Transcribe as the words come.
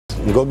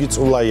გოგი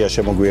წულაია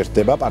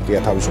შემოგვიერთდება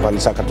პარტია თავისუფალი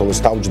საქართველოს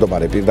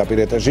თავმჯდომარე პირდაპირ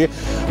ეთერში.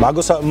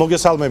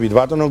 მოგესალმებით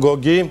ბატონო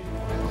გოგი.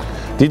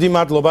 დიდი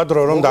მადლობა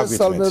დრო რომ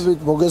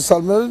დაგვიწვევთ.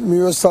 მოგესალმებით,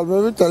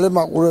 მივესალმებით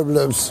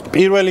ტელემაყურებლებს.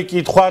 პირველი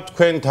კითხვა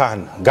თქვენთან.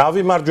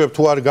 გავიმარჯვებთ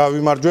თუ არ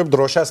გავიმარჯვებთ,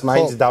 დროშას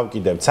მაინც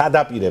დავკიდებთ.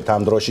 სადაპირებთ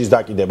ამ დროშის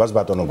დაკიდებას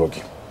ბატონო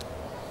გოგი?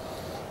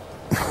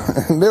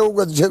 მე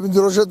უკვე ჩემი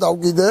დროშა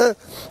დავკიდე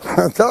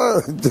და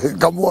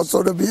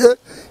გამოასწორებიე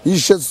ის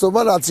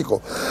შეცდომა რაც იყო.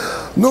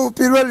 ნუ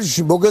პირველ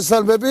რიგში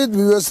მოგესალმებით,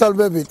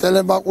 მივესალმებით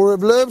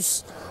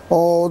ტელემაყურებლებს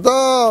და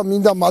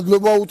მინდა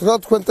მადლობა უთხრა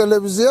თქვენ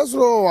ტელევიზიას,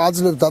 რომ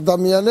აძლევთ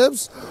ადამიანებს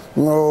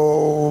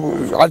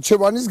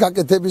არჩევანის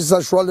გაკეთების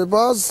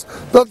საშუალებას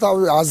და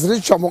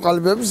აზრის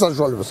ჩამოყალიბების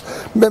საშუალებას.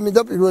 მე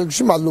მინდა პირველ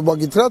რიგში მადლობა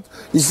გითხრათ,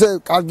 ისე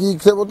კარგი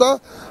იქნებოდა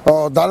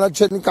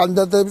დანარჩენი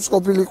კანდიდატების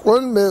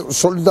ყოფილიყვნენ, მე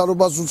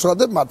სოლიდარობას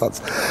ვუცხადებ მათაც.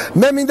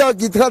 მე მინდა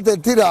გითხრათ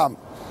ერთი რამ.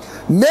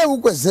 მე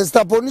უკვე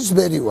ზესტაფონის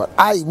მერი ვარ.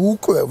 აი,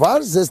 უკვე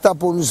ვარ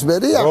ზესტაფონის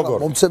მერი, ახლა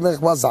მომცემე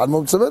ხმას არ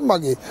მომცემე,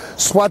 მაგი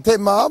სხვა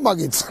თემაა,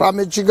 მაგი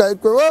 19-ში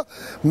გაიკვევა,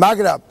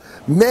 მაგრამ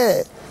მე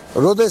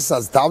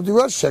როდესაც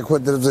დავდივარ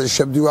შეხვედრებზე,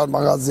 შევდივარ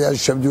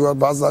მაღაზიაში, შევდივარ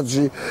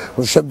ბაზარში,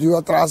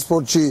 შევდივარ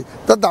ტრანსპორტში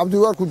და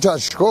დავდივარ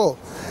ქუჩაში, ხო?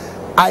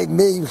 აი,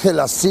 მე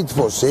იმხელა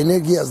სითბოს,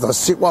 ენერგიას და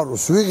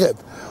სიყვარულს ვიღებ.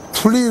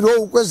 თვლი რომ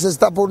უკვე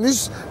ზესტაფონის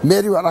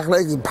მერი ვარ, ახლა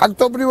ეგ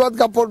ფაქტობრივად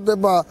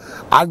გაფორმდება,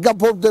 არ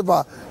გაფორმდება,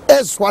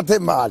 ეს სხვა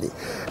თემა არის.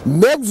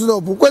 მე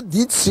ვგზნობ უკვე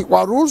დიდ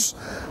სიყვარულს,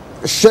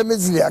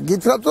 შემეძლია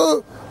გითხრათ,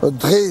 რომ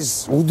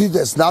დღეს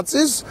უდიდეს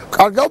ნაწილს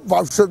კარგავ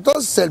ბავშვებთან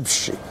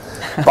სელფში.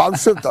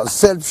 ბავშვებთან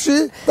სელფში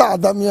და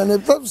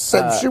ადამიანებთან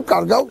სელფში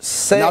კარგავ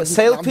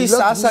სელფის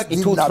ასაკი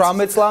თუ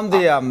 18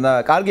 წლამდეა,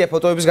 კარგია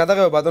ფოტოების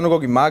გადაღება ბატონო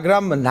გოგი,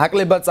 მაგრამ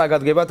ნაკლებად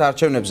წაგადგებათ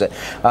არჩევნებზე.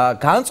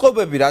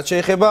 განწყობები რაც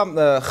შეეხება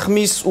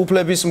ხმის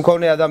უფლების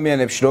მქონე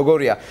ადამიანებში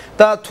როგორია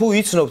და თუ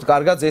იცნობთ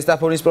კარგად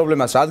ზესტაფონის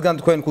პრობლემას, რადგან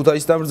თქვენ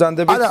ქუთაისიდან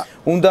ბრძანდებით,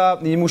 უნდა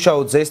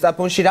იმუშაოთ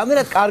ზესტაფონში,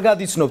 რამდენად კარგად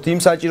იცნობთ იმ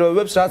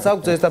საჭიროებებს, რაც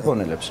აქვს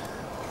ზესტაფონელებს?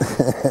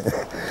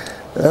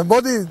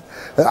 მოდი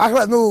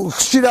ახლა ნუ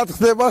ხშირად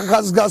ხდება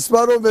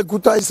ხაზგასმა რომ მე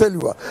ქუთაისელი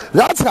ვარ.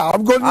 რაცა არ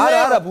მგონია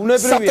არა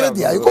ბუნებრივია.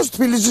 სატრედია იყოს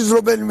თბილისის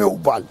რომელიმე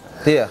უბანი.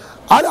 დიახ.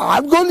 არა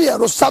არ მგონია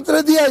რომ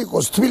სატრედია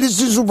იყოს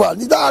თბილისის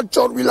უბანი და არ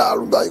ჭორვილა არ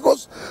უნდა იყოს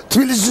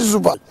თბილისის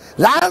უბანი.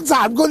 რაცა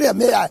არ მგონია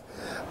მე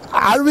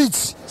არ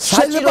ვიცი.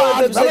 შეიძლება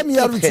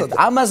არ ვიცოდი.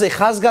 ამაზე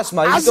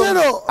ხაზგასმა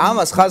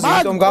ამას ხაზი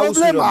იმიტომ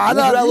გაუსვი რომ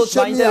უბრალოდ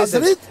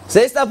მაინტერესებს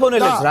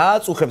ზესტაფონელებს რა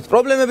აწუხებთ,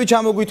 პრობლემები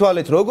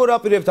ჩამოგვითვალეთ, როგორ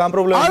აპირებთ ამ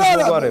პრობლემების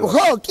მოგვარება?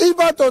 ხო, კი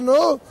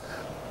ბატონო,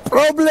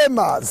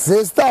 პრობლემა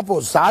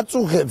ზესტაფონს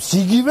აწუხებს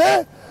იგივე,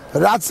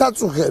 რაც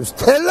აწუხებს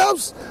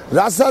თელავს,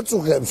 რაც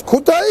აწუხებს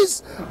ქუთაისს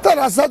და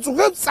რაც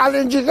აწუხებს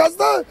წალენჯიხას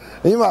და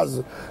იმას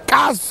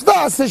კასს და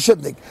ასე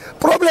შემდეგ.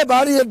 პრობლემა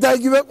არის ერთ და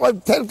იგივე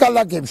მთელ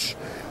ქალაქებში.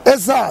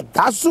 ესაა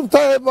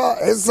დასუფთავება,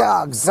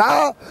 ესაა გზა,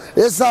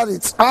 ეს არის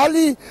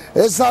წყალი,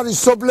 ეს არის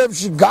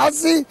სოფლებში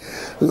გაზი,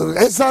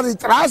 ეს არის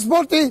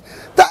ტრანსპორტი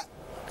და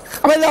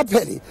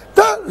ყველაფერი.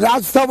 და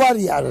რაც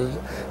თავარია,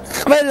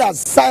 ყველა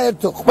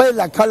საერთო,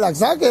 ყველა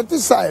ქალაქს აქვს ერთი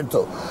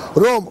საერთო,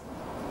 რომ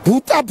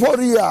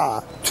ბუტაფორია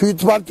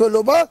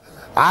თვითმმართველობა,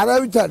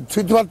 არავითარ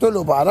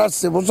თვითმმართველობა არ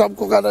არსებობს ამ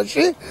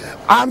ქვეყანაში,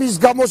 ამის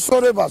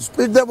გამოსწორებას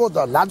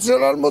გვირდებოდა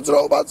ნაციონალურ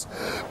მოძრაობას,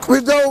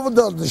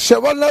 გვირდებოდა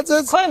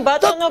შევალნაძეც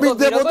და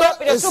გვირდებოდა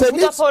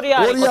ესენი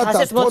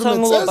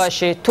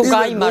 2012 თუ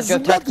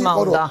გაიმარჯვეთ რა თქმა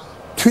უნდა.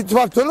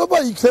 თვითმმართველობა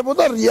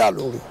იქნებოდა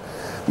რეალური.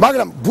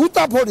 მაგრამ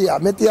ბუტაფორია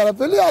მეტი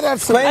არაფერი არ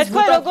არსებობს.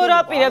 თქვენ როგორ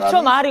აპირებთ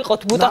რომ არ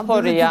იყოთ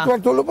ბუტაფორია?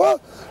 თვითმმართველობა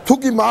თუ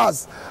კი მას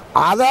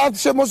არ აქვს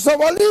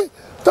შემოსავალი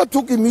და თუ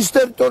კი მის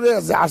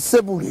ტერიტორიაზე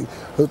არსებული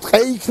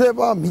ტყე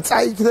იქნება, მიწა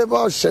იქნება,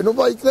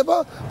 შენობა იქნება,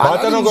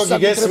 ბატონო გოგი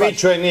გესმით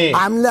ჩვენი?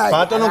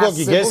 ბატონო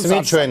გოგი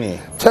გესმით ჩვენი?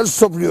 თელ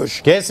სოფლიოში.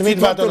 გესმით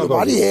ბატონო გოგი?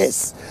 არის ეს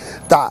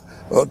და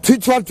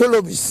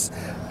თვითმმართველობის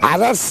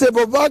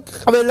არარსებობა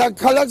ყველა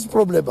ქალაქს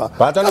პრობლემა.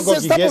 ბატონო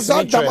გოგი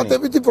გესმით ჩვენი?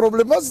 დამატებითი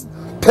პრობლემას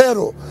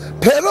ფერო,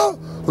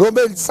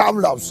 რომელიც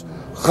სამლავს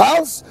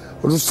ხალხს,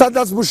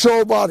 სადაც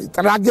მუშაობა არის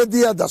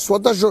ტრაგედია და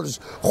სხვათა შორის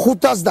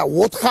 500 და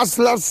 400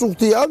 ლარს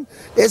უხდიან,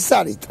 ეს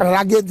არის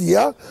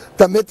ტრაგედია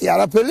და მეტი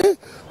არაფერი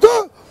და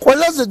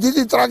ყველაზე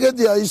დიდი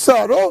ტრაგედია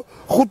ისაა, რომ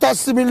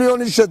 500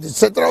 მილიონი შედის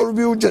ცენტრალურ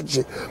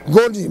ბიუჯეტში.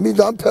 მგონი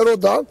მიდან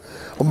ფეროდან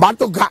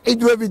მარტო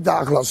გაყიდვებით და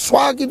ახლა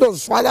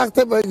სხვა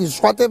ნახტება იგი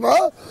სხვა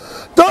თემაა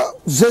და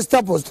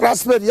ზესტაფოს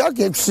ტრანსფერი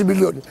აქვს 6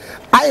 მილიონი.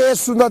 აი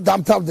ეს უნდა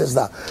დამთავრდეს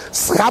და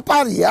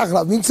სხაპარია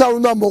ახლა ვინც არ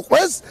უნდა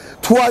მოყვეს,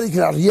 თუ არ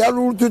იქნა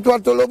რეალური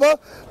თვითმმართველობა,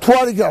 თუ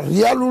არ იქნა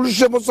რეალური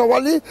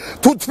შემოსავალი,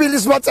 თუ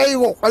თბილისმა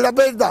წაიღო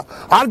ყველაფერი და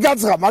არ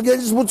გაცხა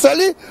მაგერის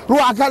მუცელი,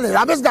 რომ აქალე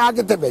რამეს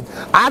გააკეთებენ.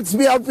 არც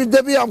მე არ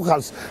ვპირდები ამ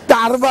ხალხს და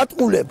არ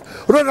ვატყულებ,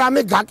 რომ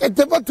რამე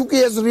გაკეთება თუ კი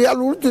ეს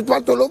რეალური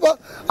თვითმმართველობა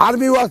არ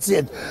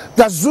მივაქციეთ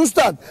და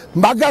ზუსტად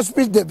მაგას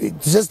ვპირდები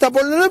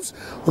ზესტაფონელებს,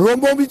 რომ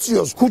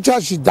მომიწიოს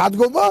ქუჩაში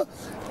დადგომა,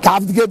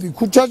 დავდგები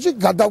ქუჩაში,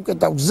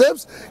 გადავკეტავ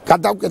გზებს,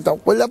 გადავკეტავ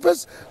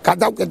ყველაფერს,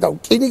 გადავკეტავ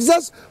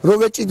რკინიგზას, რომ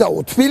ეჭიდაო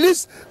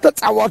თბილისს და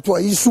წავართვა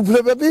ის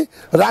უფლებები,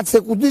 რაც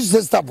ეკუთვნის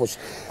ზესტაფონს.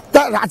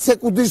 და რაც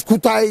ეკუთვნის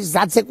ქუთაისს,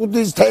 რაც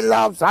ეკუთვნის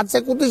თელავს, რაც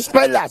ეკუთვნის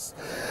ყველას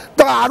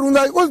და არ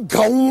უნდა იყოს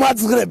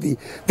გაუმაძღრები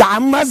და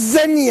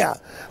ამაზენია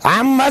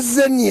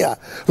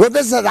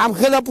როდესაც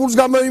ამხელა ფულს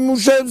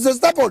გამოიმუშავებს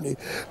ზესტაფონი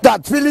და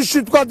თბილისში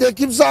თქვა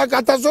ექიმს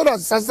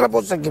 1200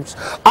 სასწრაფოს ექიმს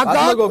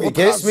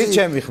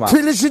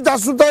თბილისში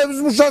დასუნთქების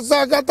მუშას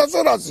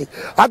 1200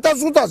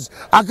 1500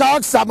 აქ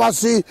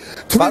 300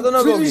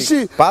 თბილისში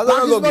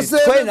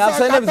თქვენ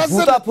ახსენებთ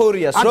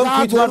ბუტაფორიას რომ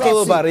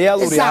თვითმმართველობა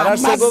რეალური არ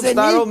არსებობს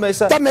და რომ ეს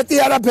და მეტი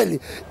არაფერი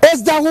ეს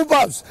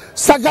დაღუპავს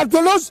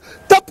საქართველოს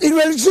და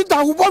პირველ რიგში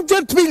დაღუპავს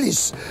ჯერ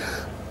თბილისს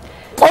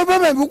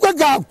პრობლემები უკვე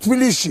გააქვთ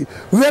თბილისში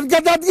ვერ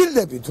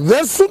გადადგილდებით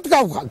ვერ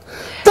სუნთქავთ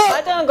და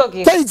ბატონო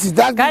გოგი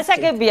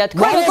გასაგებია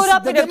თქვენ როგორ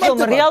აპირებთ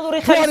რომ რეალური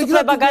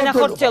ხელისუფლება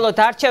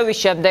განახორციელოთ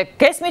არჩევის შემდეგ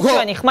გესმით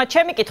ჩვენი ხმა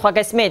ჩემი კითხვა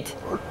გესმით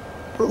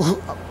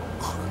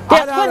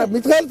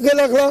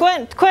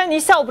თქვენ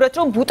ისაუბრეთ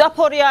რომ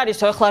ბუტაფორია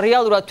არისო ახლა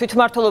რეალურად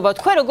თვითმმართველობა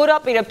თქვენ როგორ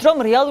აპირებთ რომ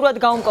რეალურად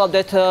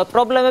გაუმკლავდეთ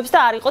პრობლემებს და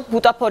არ იყოთ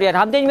ბუტაფორია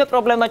რამდენიმე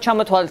პრობლემა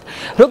ჩამოთვალეთ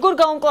როგორ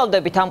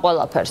გაუმკლავდებით ამ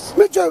ყველაფერს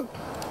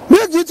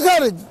მე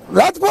გითხარით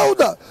რა თქმა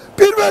უნდა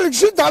პირველ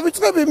რიგში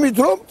დავიწყებ იმით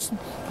რომ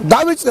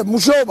დავიწყებ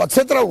მუშაობა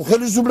ცენტრალურ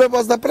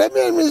ხელისუფლებას და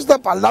პრემიერ-მინისტრს და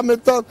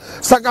პარლამენტთან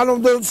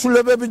საკანონმდებლო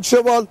ცვლილებებით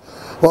შევალ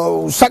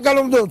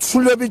საკანონმდებლო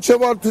ცვლილებით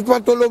შევალ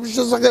თვითმმართველობის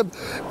შესახებ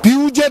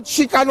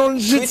ბიუჯეტში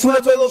კანონში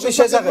ცვლილებების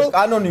შესახებ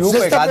კანონი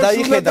უკვე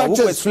გადაიხედა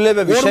უკვე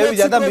ცვლილებები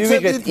შევიდა და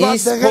მივიღეთ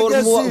ის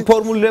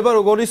ფორმულირება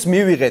როგორიც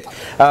მივიღეთ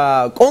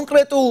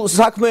კონკრეტულ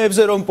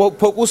საქმეებზე რომ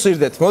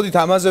ფოკუსირდეთ მოდით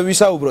ამაზე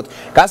ვისაუბროთ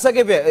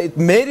გასაგებია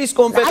მერის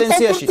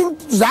კომპეტენციაში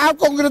ზა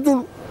კონკრეტულ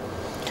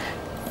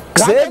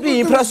გზები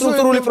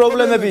ინფრასტრუქტურული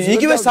პრობლემები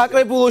იგივე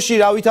საკრებულოში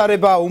რა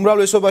ვითარება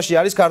უმრავლესობაში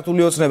არის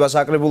ქართული ოცნება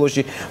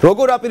საკრებულოში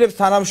როგორ აპირებთ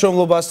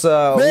თანამშრომლობას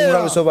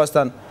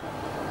უმრავლესობასთან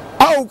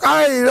აუ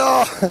კაი რა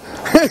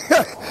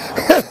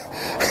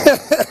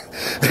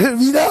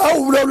ვიდა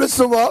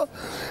უმრავლესობა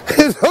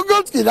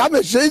როგორც კი რამე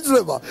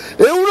შეიძლება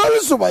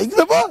ევროპასობა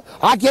იქნება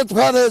აქეთ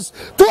ხარეს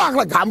თუ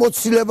ახლა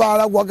გამოცდილება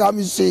არა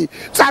გვაგამისი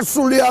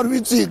წარსული არ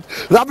ვიცით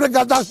რამე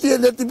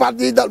გადახდიან ერთი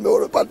პარტიიდან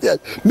მეორე პარტიას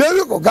მე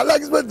ვიყო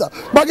გალაგიზმენ და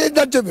მაგით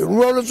დაჭები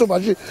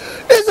უმრავლესობაში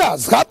ესა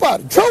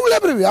ზღაპარი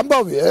ჩვეულებრივი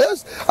ამბავია ეს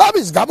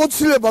ამის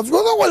გამოცდილებაც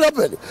გქონდა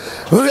ყველაფერი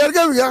ვერ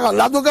გავიგე ახლა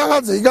ლადო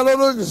გაღაძე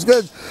იგალოროის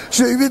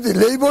შევიდი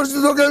ლეიბორისტი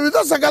დოგები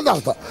და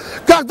საკადახდა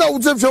გახდა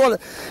უცებ შევალე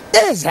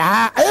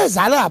ეს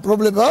არა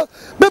პრობლემა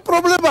მე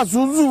პრობლემას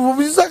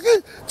ვიზახი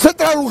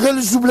ცენტრალურ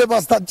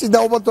ხელისუფლებასთან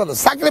ჭიდაობასთან და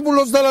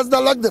საკრებულოსთანაც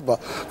დალაგდება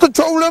და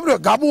ჩვეულებრივია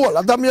გამოვალ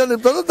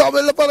ადამიანებთან და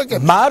დაველაპარაკებ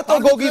მარტო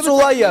გოგი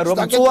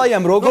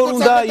წულაიამ როგორ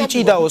უნდა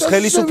იჭიდაოს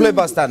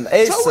ხელისუფლებასთან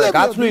ეს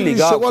გათვლილი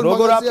გაქვს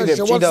როგორ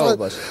აპირებს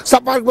ჭიდაობას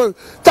საპარკო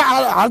და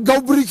არ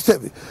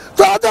გავბრიქთები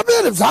და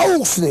ადამიანებს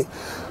აუხსნი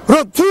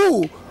რომ თუ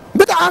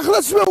მე და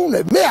ახლაც მეუნე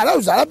მე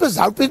არაფერს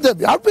არ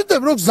ვპირდები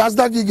რომ გზას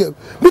დაგიგებ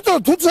იმიტომ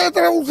თუ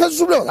ცენტრალურ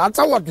ხელისუფლებას არ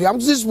წავარდი ამ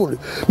გზის მული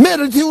მე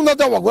რითი უნდა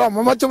დავაგო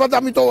მომაჭობა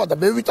დამიტოვა და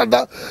მე ვიტან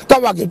და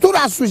დავაგებ თუ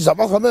რას ვიზამ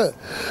ახლა მე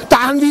და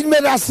ან ვინმე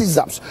რას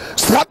იზამს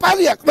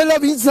სხაპარია ყველა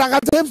ვინც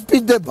რაღაცებს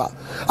ვპირდება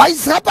აი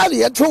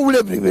სხაპარია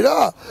ჩვეულებრივი რა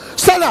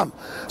სალამ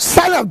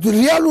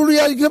რეალური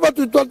არ იქნება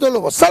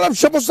თვითმმართველობა სალამ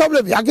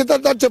შემოსავლები აქედან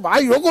დარჩება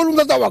აი როგორ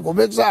უნდა დავაგო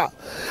მე გზა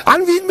ან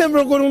ვინმე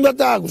როგორ უნდა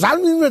დააგოს ან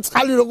ვინმე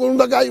წყალი როგორ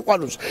უნდა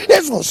გაიყვანოს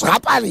ეს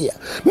ხაპარია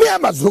მე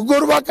ამას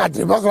როგორ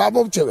ვაკადრებ ახლა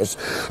მომჩევეს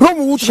რომ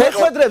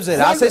შეხვედრებზე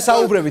რას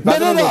ესაუბრებით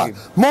ბატონო გოგი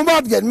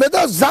მომადგენ მე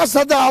და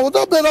ზასა და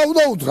ავდა მე რა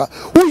უნდა უთხრა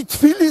უი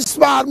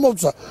თბილისმა არ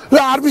მოცა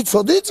რა არ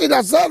ვიცოდი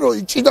წინასწარ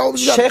რომ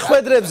ჭიდაობის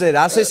შეხვედრებზე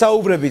რას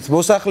ესაუბრებით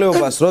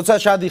მოსახლეობას როცა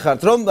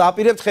შადიხართ რომ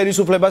აპირებთ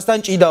ხელისუფლებასთან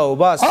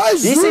ჭიდაობას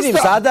ისინი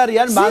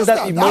მზადარიან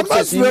მანდატი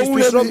მოწეს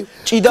იმისთვის რომ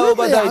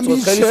ჭიდაობა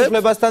დაიწყოს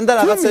ხელისუფლებასთან და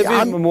რაღაცები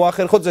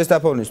მოახერხოთ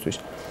ზესტაფონისთვის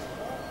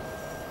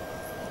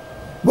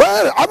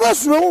ამას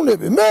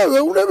ვეუბნები მე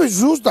ვეუბნები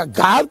ზუსტად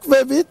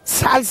გარკვევით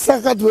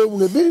ცალსახად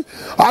ვეუბნები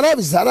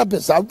არავის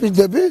არაფერს არ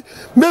ვპირდები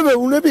მე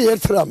ვეუბნები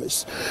ერთ რამეს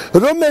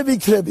რომ მე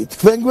ვიქნები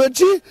თქვენ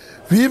გვერდში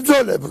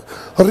ვიბრძოლებ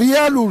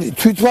რეალური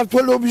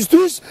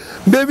თვითმმართველობისთვის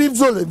მე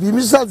ვიბრძოლებ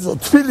იმისათვის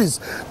რომ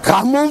თბილისს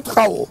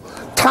გამოვტყავო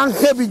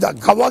თანხები და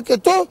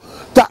გავაკეთო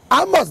და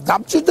ამას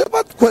დამჭირდება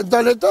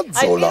თქვენთან ერთად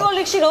ბრძოლა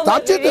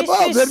დამჭირდება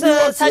ვერ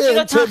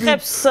მივაქციე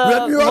თანხებს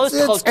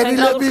მოსთხოვთ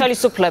ცენტრალურ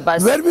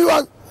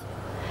ხელისუფლებას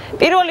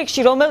პირველ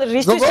რიგში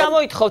რომელისთვის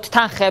გამოითხოვთ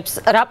თანხებს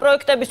რა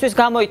პროექტებისთვის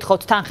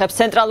გამოითხოვთ თანხებს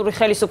ცენტრალური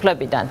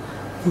ხელისუფლებიდან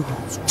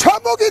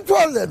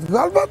ჩამოგითვალეთ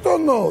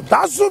ბატონო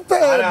დასუნთქე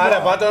არა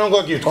ბატონო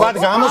გოგი თქვათ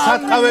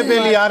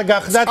გამოსატყავებელი არ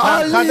გახდა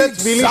თანხა და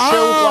თბილისს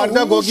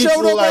შეუყვარდა გოგი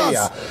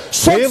წულაია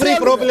ბევრი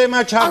პრობლემა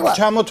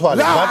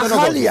ჩამოთვალეთ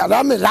ბატონო გოგი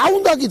რამე რა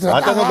უნდა გითხრათ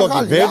ბატონო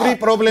გოგი ბევრი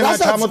პრობლემა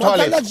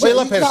ჩამოთვალეთ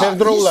ყველაფერს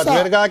ერთდროულად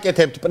ვერ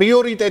გააკეთებთ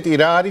პრიორიტეტი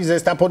რა არის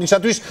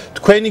ზესტაფონისათვის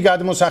თქვენი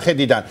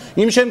გადმოსახედიდან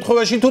იმ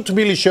შემთხვევაში თუ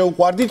თბილისს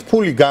შეუყვარდით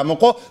ფული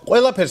გამოყო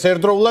ყველაფერს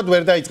ერთდროულად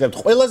ვერ დაიწყებთ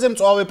ყველაზე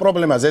მწვავე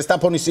პრობლემა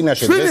ზესტაფონის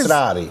წინაშე ეს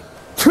რა არის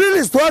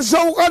თბილისს თუ არ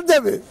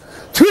შეუყარდები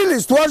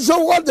თბილისს თუ არ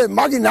შეუყვარდები,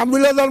 მაგინ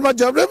ნამდვილად არ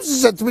მაჯაბრებს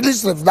ისე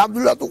თბილისლებს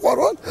ნამდვილად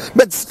უყვარვარ,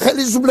 მე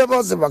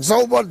ხელისუფლებაზე მაქვს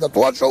საუბარი და თუ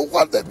არ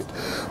შეუყვარდებით,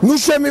 ნუ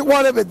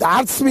შემიყვარებეთ და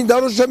არც მინდა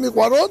რომ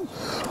შემიყვარონ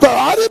და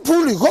არის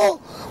ფული, ხო?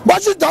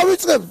 მაშინ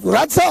დავიწყებ,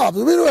 რაცაა,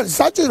 პირველი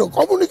საჭირო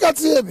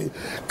კომუნიკაციები,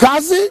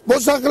 გაზი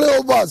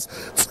მოსახლეობას,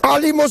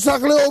 წყალი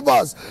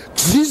მოსახლეობას,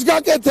 გზის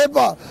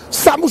გაკეთება,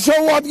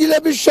 სამუშაო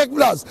ადგილების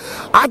შექმნას,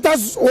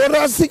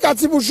 1200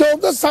 კაცი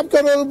მუშაობდა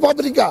სამკერვალო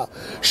ფაბრიკა,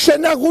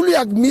 შენახული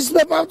აქვს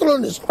მისმა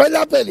პატრონის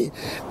ყველაფერი,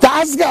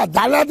 დაზგა,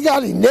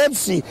 დანადგარი,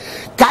 ნებსი,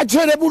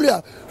 გაჩერებულია,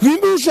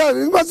 ვიმუშავებ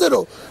იმაზე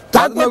რომ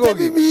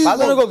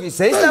ბატონო გოგი,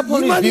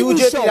 ზესტაფონის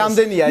ბიუჯეტი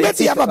რამდენია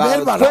იცით?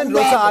 თქვენ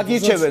როცა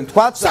აგირჩევენ,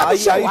 თქვათ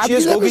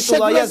აიჩიეს გოგი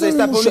წულაია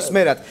ზესტაფონის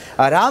მერად.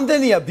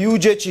 რამდენია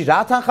ბიუჯეტში, რა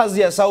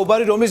თანხაზეა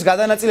საუბარი, რომლის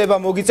გადანაწილება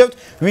მოგიწევთ,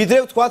 ვიდრე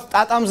თქვათ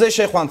ტატამზე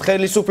შეხვანთ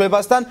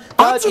ხელისუფლებასთან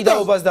და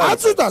ჭიდაობას და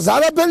აწუტას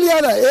არაფერი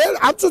არა,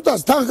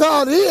 აწუტას თანხა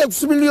არის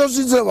 6 მილიონს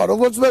იძლევა,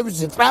 როგორც მე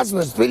ვიცი,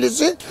 ტრანსფერს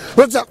თბილისი,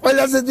 როცა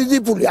ყველაზე დიდი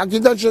ფული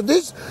აქედან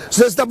შედის,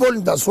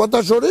 ზესტაფონიდან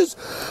სხვათა შორის,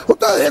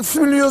 და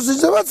 6 მილიონს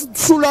იძლევა,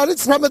 სულ არის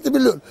 19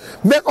 მილიონი.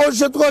 მე ყოველ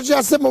შემთხვევაში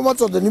ასე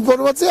მომაწოდენ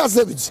ინფორმაცია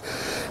ასე ვიცი.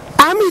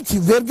 ამით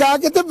ვერ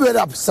გააკეთებ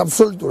ვერაფერს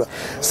აბსოლუტურად.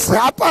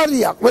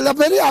 სღაპარია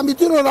ყველაფერი ამით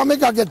რომ რამე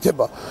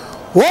გაკეთება.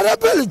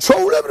 ვარაფერი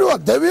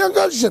ჩაულებრივად დევიან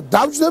განშებ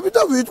დავჯდები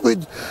და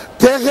ვიტყვით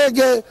DGG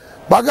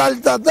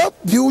მაგალითად და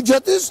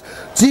ბიუჯეტის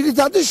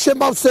ძირითადი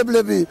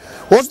შემავსებლები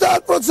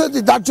 30%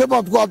 დარჩება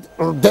თქვა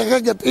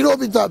DGG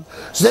პირობითად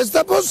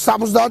ზესტაფონს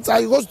 70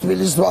 წაიღოს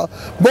თბილისმა.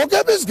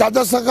 მოგების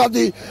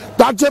გადასახადი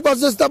დარჩება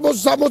ზესტაფონს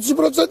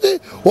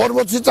 60%,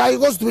 40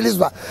 წაიღოს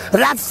თბილისმა.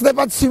 რაც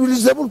ხდება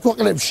ცივილიზებულ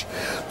ქვეყნებში.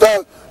 და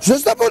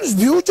ზესტაფონის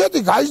ბიუჯეტი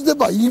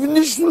გაიზრდება იმ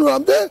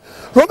ნიშნულამდე,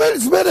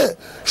 რომელიც მერე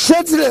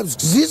შეძლებს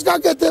გზის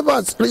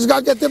გაკეთებას, წყლის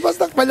გაკეთებას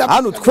და ყველაფერს.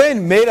 ანუ თქვენ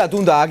მერად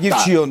უნდა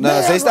აგირჩიონ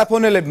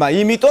ზესტაფონელებმა,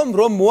 იმიტომ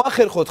რომ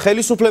მოახერხოთ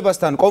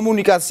ხელისუფლებასთან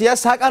კომუნიკაცია,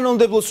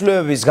 საკანონმდებლო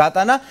ცვლილებების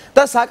გატანა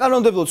და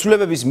საკანონმდებლო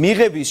ცვლილებების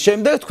მიღების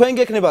შემდეგ თქვენ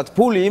გექნებათ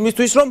ფული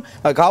იმისთვის, რომ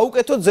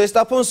გაუკეთოთ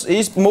ზესტაფონს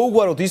ის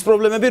მოუგვაროთ ის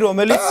პრობლემები,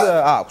 რომელიც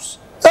აქვს.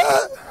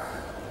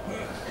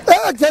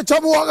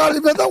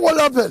 ჩამოაყალიბე და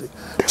ყველაფერი.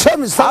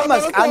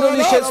 ამას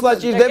კანონის შეცვლა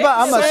ჭირდება,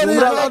 ამას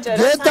უბრალოდ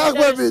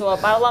გეთახვებით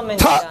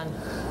პარლამენტიდან.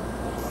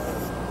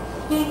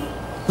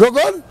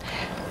 როგორ?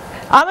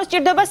 ამას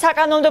ჭირდება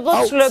საკანონმდებლო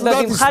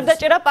ცვლილებები,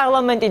 მხარდაჭერა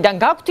პარლამენტიდან.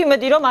 გაქვთ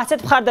იმედი, რომ ასეთ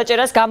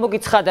მხარდაჭერას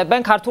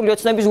გამოგიცხადებენ ქართული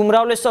ოცნების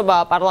უმრავლესობა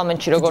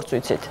პარლამენტში, როგორც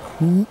ვიცით?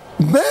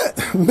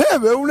 მე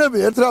ვეუბნები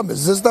ერთ რამეს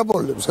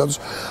ზესტაფონელებს,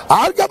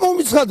 არ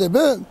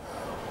გამომიცხადებენ?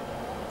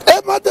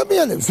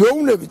 ადამიანებს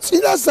ვეუბნები,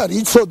 წინასწარ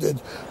იცოდეთ,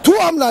 თუ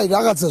ამნაირ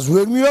რაღაცას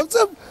ვერ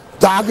მივაღწევ,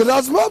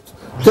 დაგრაზმავთ,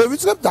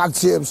 დავიწყებთ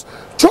აქციებს.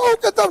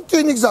 ჩავკეტავთ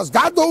რკინიგზას,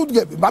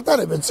 გადაუდგები,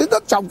 მატარებენ წინ და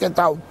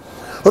ჩავკეტავთ.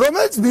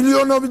 რომელიც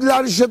მილიონობით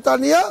ლარი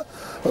შეტანია,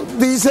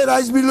 ისე რა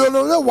ის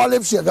მილიონობით და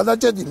ვალებშია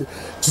გადაჭედილი.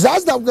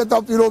 გზას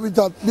დავკეტავ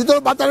პირობითად, იმიტომ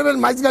რომ მატარებენ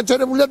მაინც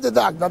გაჩერებულია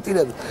დედა აქ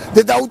დაპირები.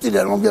 დედა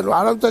უტილიან მომგერო,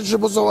 არავითარ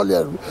შემოსავალი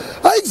არ.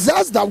 აი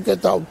გზას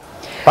დავკეტავ.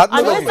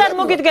 ანუ ეს არ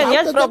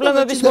მოგიდგენიათ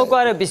პრობლემების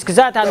მოგვარების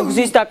გზად, ანუ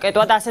გზის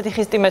დაკეტვა და ასეთი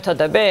ხისტი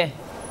მეთოდები?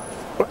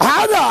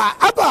 არა,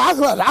 აბა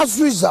ახლა რას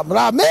ვიზამ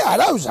რა, მე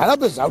არავის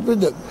არაფერს არ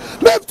ვფიქრობ.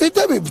 მე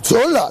ვტიტები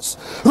ბრძოლას,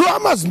 რომ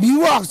ამას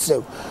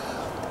მივახცევ.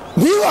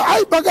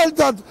 აი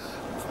მაგალითად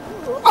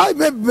აი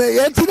მე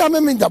ერთი რამე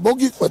მინდა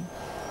მოგიყვეთ.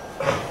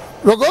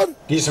 როგორ?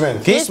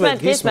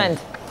 გისმენთ.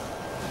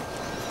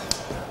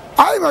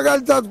 აი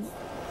მაგალითად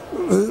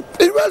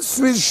პირველ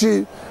სვირში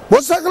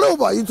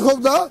მოსახლეობა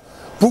ითხოვდა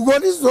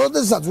ბუგორის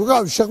როდესაც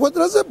ვიყავ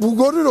შეხვედრაზე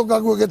ბუგორი რო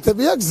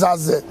გაგვეკეთებია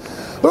გზაზე.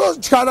 რომ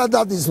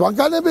ჩქარადადის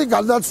მანქანები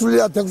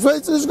გარდაცვლილია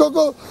 16 წლის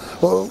გოგო,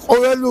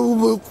 ყოველ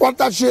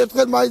კვარტალში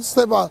ერთხელ მაინც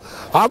ხდება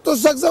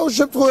ავტოსაგზაო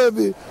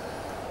შემთხვევები.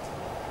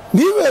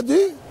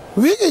 მივედი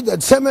ვიყიდე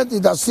ცემენტი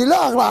და სილა,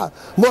 ახლა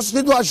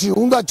მოსყიდვაში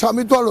უნდა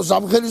ჩამითვალოს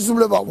ამ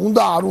ხელისუფლებამ,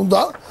 უნდა არ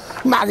უნდა,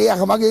 მაგრამ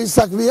ახლა მაგერი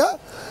საქმეა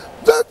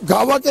და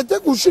გავაკეთე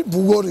გუშინ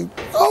ბუგორი.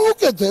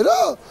 გავუკეთე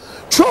რა.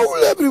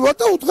 ჩაულებრივად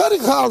და უთხარი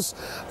ხალხს.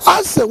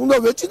 ასე უნდა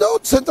ვეჭიდაო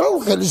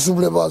ცენტრალურ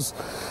ხელისუფლებას.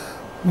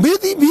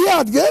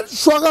 მიადგენ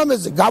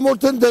შუაღამეზე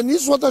გამორთენდნენ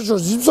ის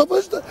სხვათაშორის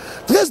იმსოფეში და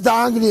დღეს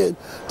დაანგრიენ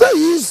და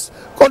ის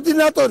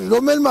კოორდინატორი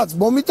რომელმაც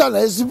მომიტანა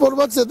ეს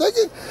ინფორმაცია და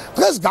იგი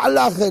დღეს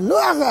გალახენ. ნუ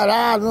ახლა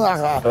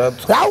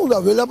რა უნდა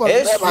ველაპარაკო.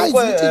 ეს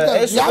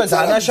უკვე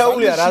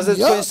დანაშაულია, რაზეც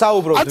თქვენ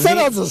საუბრობთ.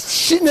 აცერაზოს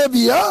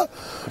შინებია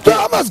და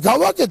ამას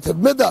გავაკეთებ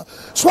მე და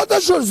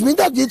სხვათაშორის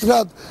მინდა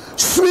გითხრათ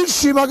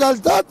სვირში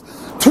მაგალითად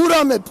თუ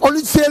რამე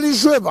პოლიციელი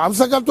იშვება ამ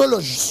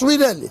საქართველოში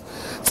სვირელი,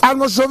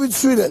 წარმოშობით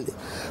სვირელი,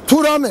 თუ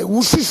რამე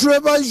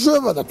უშიშრება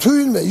იშვება და თუ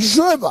ვინმე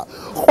იშვება,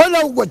 ყველა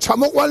უკვე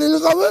ჩამოყვალილი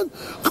ყავენ,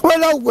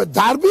 ყველა უკვე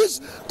დარბის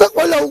და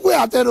ყველა უკვე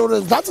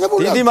ატერორებს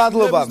დაწყებულია.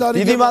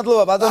 დიდი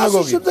მადლობა ბატონო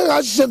გოგი.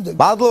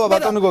 მადლობა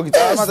ბატონო გოგი,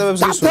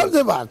 წარმატებებს გისურვებთ.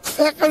 გასაგებია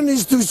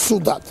ქვეყნისთვის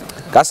ცუდად.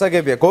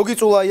 გასაგებია, გოგი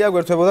წულაია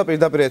გვერდებოდა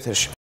პირდაპირ ეთერში.